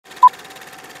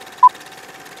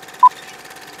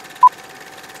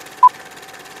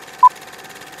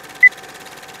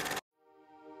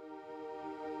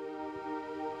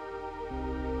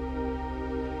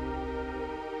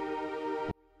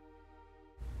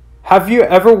Have you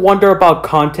ever wondered about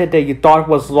content that you thought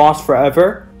was lost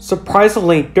forever?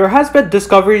 Surprisingly, there has been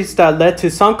discoveries that led to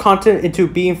some content into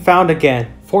being found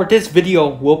again. For this video,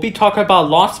 we'll be talking about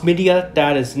lost media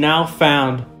that is now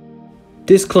found.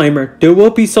 Disclaimer, there will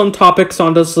be some topics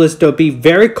on this list that will be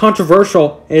very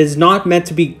controversial and is not meant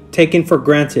to be taken for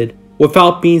granted.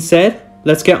 Without being said,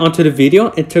 let's get onto the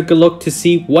video and take a look to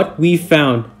see what we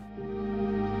found.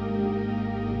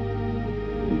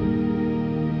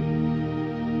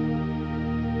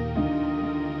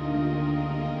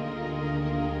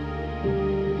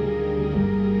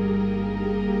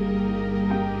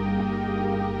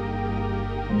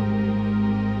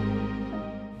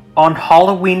 On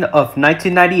Halloween of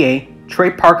 1998, Trey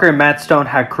Parker and Matt Stone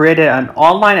had created an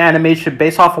online animation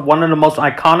based off of one of the most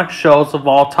iconic shows of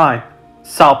all time,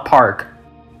 South Park.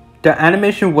 The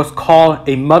animation was called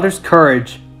A Mother's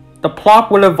Courage. The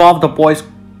plot would involve the boys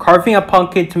carving a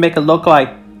pumpkin to make it look like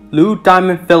Lou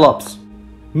Diamond Phillips.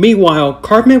 Meanwhile,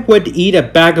 Cartman would eat a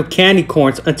bag of candy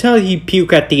corns until he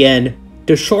puked at the end.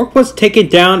 The short was taken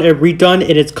down and redone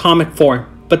in its comic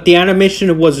form, but the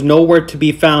animation was nowhere to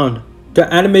be found.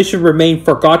 The animation remained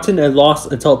forgotten and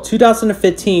lost until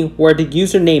 2015, where the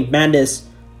username Madness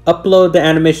uploaded the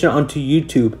animation onto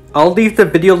YouTube. I'll leave the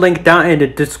video link down in the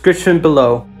description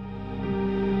below.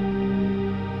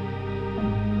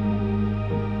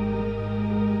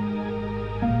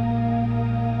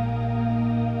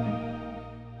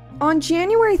 On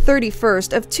January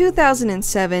 31st of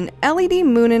 2007, LED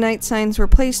Moonanite signs were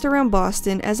placed around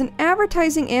Boston as an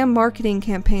advertising and marketing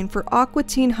campaign for Aqua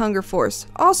Teen Hunger Force,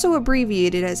 also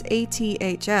abbreviated as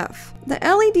ATHF. The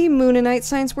LED Moonanite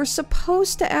signs were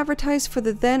supposed to advertise for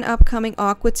the then upcoming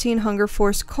Aqua Teen Hunger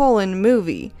Force: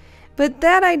 movie, but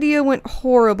that idea went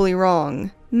horribly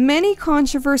wrong. Many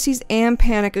controversies and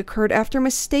panic occurred after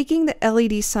mistaking the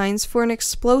LED signs for an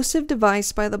explosive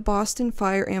device by the Boston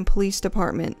Fire and Police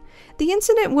Department. The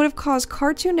incident would have caused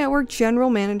Cartoon Network General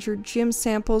Manager Jim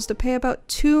Samples to pay about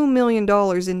 $2 million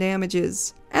in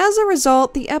damages. As a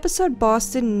result, the episode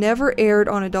Boston never aired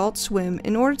on Adult Swim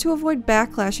in order to avoid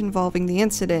backlash involving the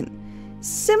incident.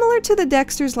 Similar to the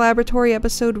Dexter's Laboratory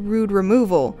episode Rude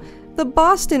Removal, the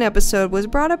Boston episode was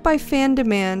brought up by fan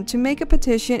demand to make a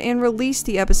petition and release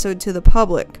the episode to the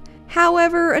public.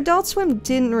 However, Adult Swim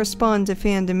didn't respond to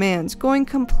fan demands, going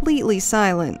completely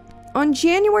silent. On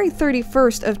January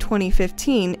 31st of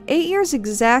 2015, 8 years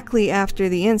exactly after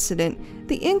the incident,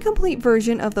 the incomplete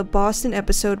version of the Boston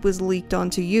episode was leaked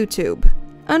onto YouTube.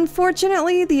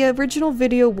 Unfortunately, the original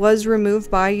video was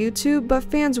removed by YouTube, but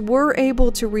fans were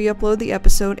able to re-upload the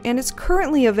episode and it's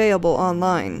currently available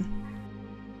online.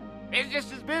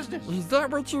 Business is business. Is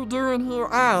that what you're doing here?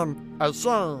 I'm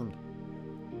ashamed.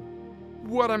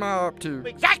 What am I up to?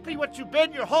 Exactly what you've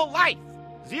been your whole life.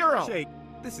 Zero. Shake,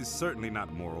 this is certainly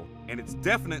not moral, and it's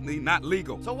definitely not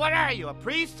legal. So what are you, a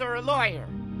priest or a lawyer?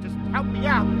 Just help me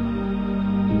out.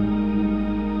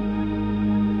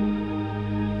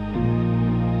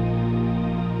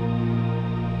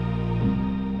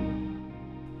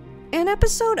 An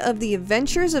episode of The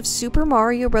Adventures of Super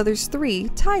Mario Bros. 3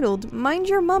 titled Mind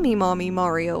Your Mummy Mommy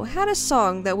Mario had a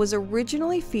song that was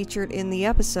originally featured in the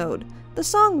episode. The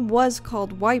song was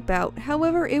called Wipeout,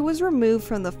 however it was removed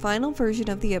from the final version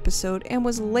of the episode and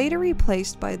was later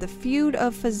replaced by The Feud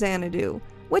of Fazanadu,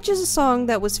 which is a song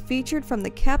that was featured from the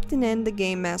Captain N the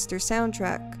Game Master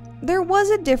soundtrack. There was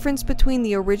a difference between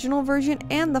the original version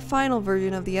and the final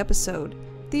version of the episode.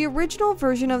 The original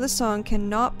version of the song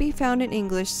cannot be found in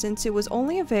English since it was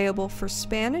only available for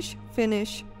Spanish,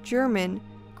 Finnish, German,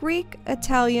 Greek,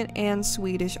 Italian, and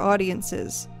Swedish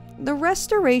audiences. The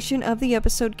restoration of the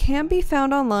episode can be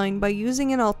found online by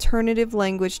using an alternative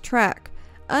language track.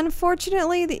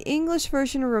 Unfortunately, the English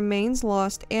version remains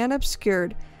lost and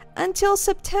obscured until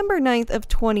September 9th of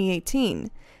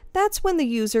 2018. That's when the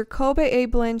user Kobe A.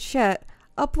 Blanchette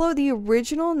uploaded the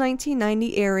original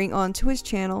 1990 airing onto his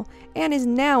channel and is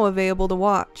now available to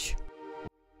watch.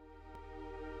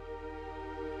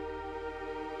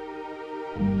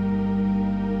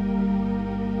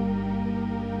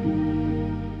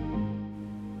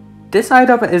 This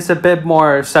item is a bit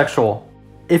more sexual.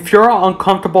 If you're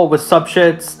uncomfortable with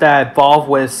subjects that involve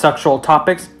with sexual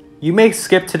topics, you may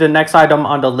skip to the next item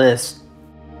on the list.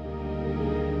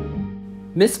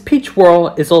 Miss Peach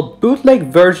World is a bootleg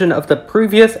version of the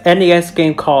previous NES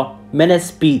game called Menace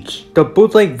Beach. The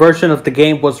bootleg version of the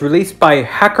game was released by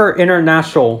Hacker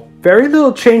International. Very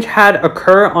little change had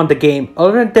occurred on the game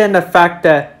other than the fact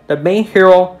that the main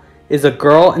hero is a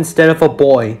girl instead of a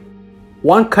boy.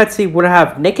 One cutscene would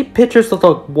have naked pictures of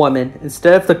the woman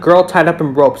instead of the girl tied up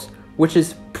in ropes, which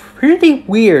is pretty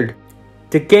weird.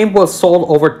 The game was sold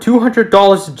over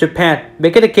 $200 in Japan,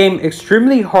 making the game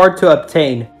extremely hard to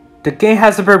obtain. The game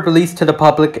hasn't been released to the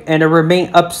public and it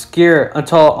remained obscure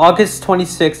until August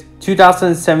 26,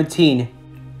 2017.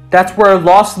 That's where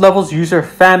Lost Levels user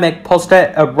Famic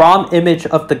posted a ROM image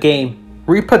of the game.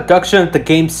 Reproduction of the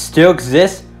game still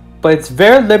exists, but it's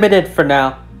very limited for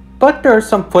now, but there's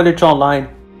some footage online.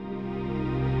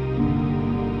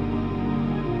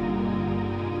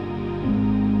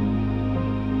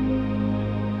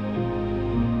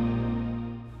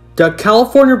 The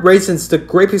California Raisins The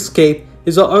Grape Escape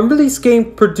is an unreleased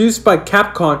game produced by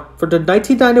Capcom for the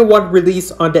 1991 release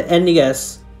on the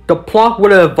NES. The plot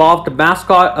would have involved the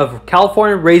mascot of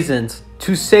California Raisins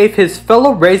to save his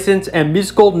fellow raisins and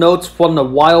musical notes from the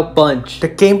Wild Bunch. The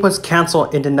game was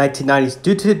cancelled in the 1990s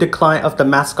due to the decline of the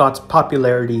mascot's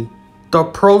popularity. The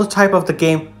prototype of the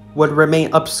game would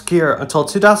remain obscure until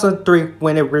 2003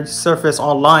 when it resurfaced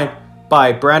online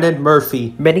by Brandon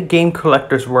Murphy. Many game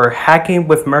collectors were hacking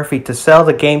with Murphy to sell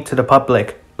the game to the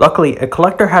public. Luckily, a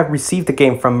collector had received the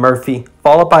game from Murphy,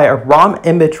 followed by a ROM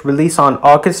image released on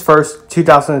August 1st,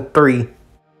 2003.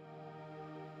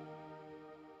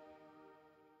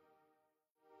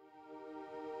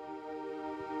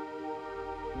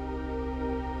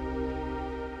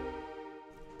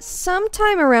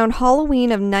 Sometime around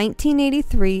Halloween of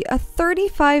 1983, a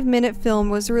 35-minute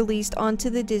film was released onto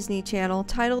the Disney Channel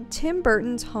titled Tim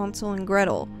Burton's Hansel and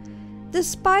Gretel.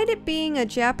 Despite it being a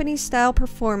Japanese-style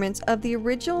performance of the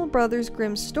original Brothers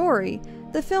Grimm story,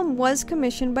 the film was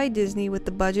commissioned by Disney with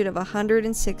the budget of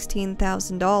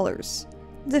 $116,000.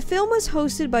 The film was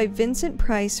hosted by Vincent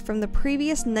Price from the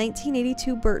previous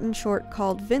 1982 Burton short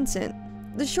called Vincent.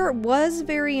 The short was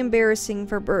very embarrassing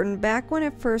for Burton back when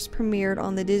it first premiered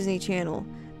on the Disney Channel.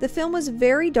 The film was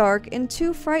very dark and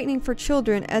too frightening for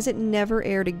children as it never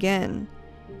aired again.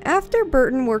 After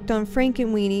Burton worked on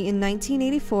Frankenweenie in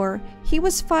 1984, he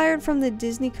was fired from the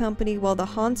Disney company while the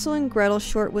Hansel and Gretel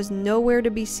short was nowhere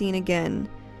to be seen again.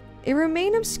 It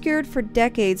remained obscured for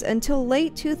decades until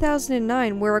late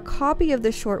 2009 where a copy of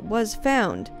the short was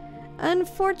found.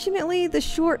 Unfortunately, the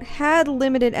short had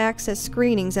limited access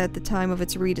screenings at the time of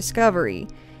its rediscovery.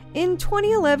 In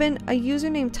 2011, a user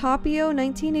named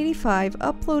Tapio1985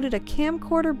 uploaded a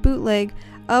camcorder bootleg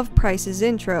of Price's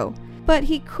intro, but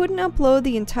he couldn't upload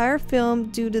the entire film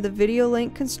due to the video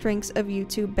length constraints of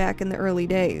YouTube back in the early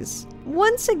days.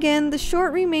 Once again, the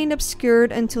short remained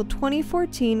obscured until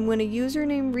 2014 when a user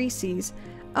named Reese's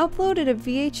uploaded a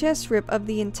VHS rip of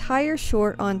the entire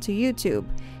short onto YouTube.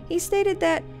 He stated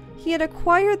that he had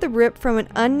acquired the rip from an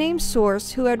unnamed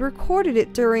source who had recorded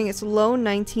it during its lone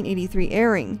 1983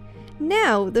 airing.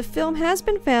 Now, the film has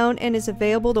been found and is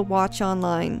available to watch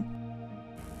online.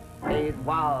 These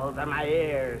walls are my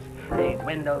ears. These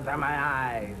windows are my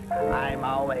eyes. I'm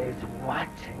always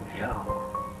watching you.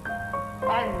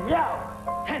 And you!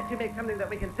 Can't you make something that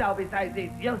we can sell besides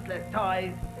these useless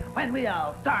toys? When we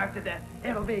all starve to death,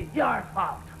 it'll be your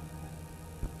fault.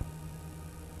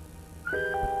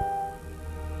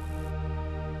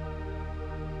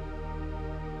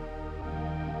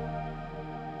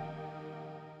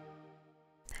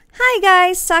 Hi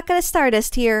guys, Sakura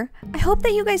Stardust here. I hope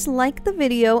that you guys liked the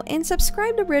video and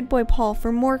subscribe to RedBoiPaul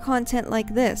for more content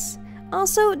like this.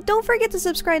 Also, don't forget to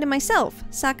subscribe to myself,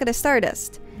 Sakura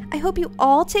Stardust. I hope you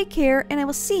all take care and I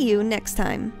will see you next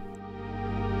time.